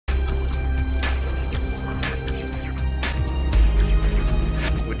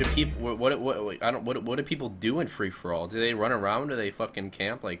do people? What? I don't. What do people do in free for all? Do they run around? Do they fucking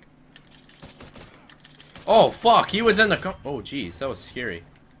camp? Like. Oh fuck! He was in the. Oh jeez, that was scary.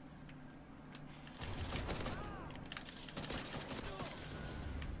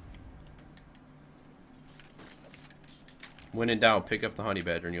 When in doubt, pick up the honey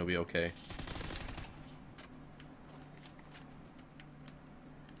badger and you'll be okay.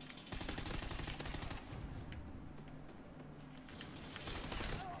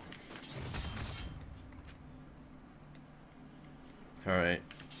 Alright.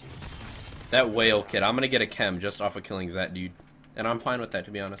 That whale kid, I'm gonna get a chem just off of killing that dude. And I'm fine with that,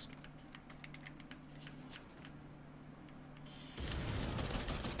 to be honest.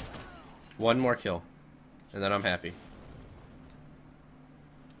 One more kill. And then I'm happy.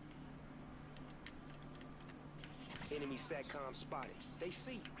 Enemy SATCOM spotted. They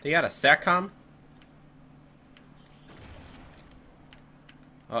see. They got a SATCOM?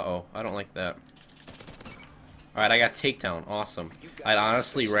 Uh-oh, I don't like that. Alright, I got takedown. Awesome. I'd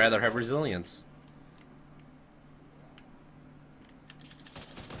honestly rather have resilience.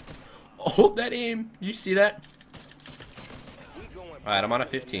 Oh, that aim. You see that? Alright, I'm on a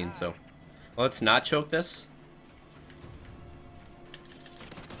 15, so let's not choke this.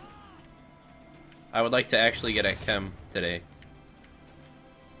 I would like to actually get a chem today.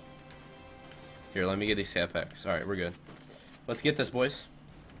 Here, let me get these scat packs. Alright, we're good. Let's get this, boys.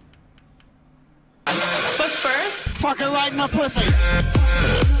 But first, fucking right in the pussy.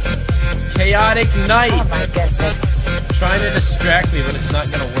 Chaotic Knight. Oh my goodness. Trying to distract me, but it's not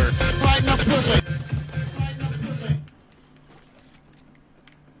gonna work. Right in the pussy. Right in the pussy.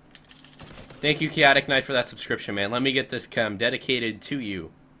 Thank you, Chaotic Knight, for that subscription, man. Let me get this chem dedicated to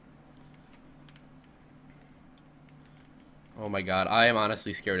you. Oh my god, I am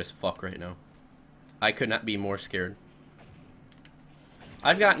honestly scared as fuck right now. I could not be more scared.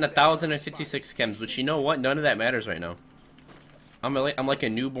 I've gotten 1,056 chems, but you know what? None of that matters right now. I'm like a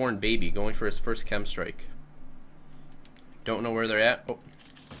newborn baby going for his first chem strike. Don't know where they're at. Oh.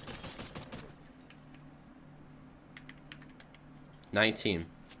 19.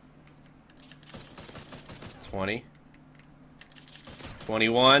 20.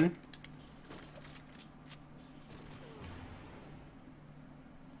 21.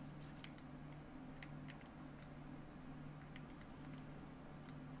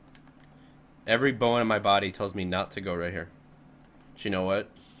 Every bone in my body tells me not to go right here. But you know what?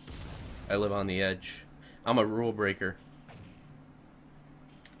 I live on the edge. I'm a rule breaker.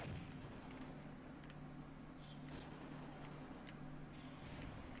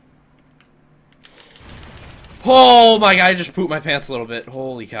 Oh my god, I just pooped my pants a little bit.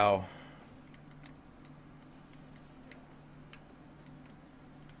 Holy cow.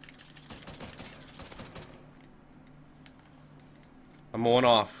 I'm one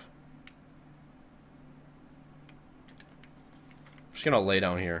off. I'm just gonna lay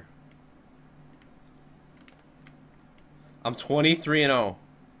down here. I'm 23-0.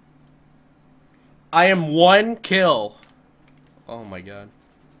 I am 1 kill. Oh my god.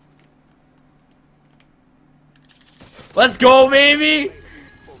 Let's go, baby!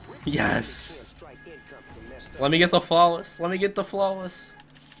 Yes. Let me get the flawless. Let me get the flawless.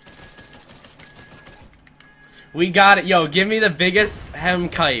 We got it. Yo, give me the biggest hem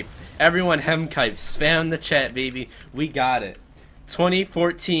kite. Everyone hem kite. Spam the chat, baby. We got it.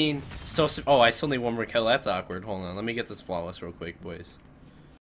 2014. Oh, I still need one more kill. That's awkward. Hold on. Let me get this flawless real quick, boys.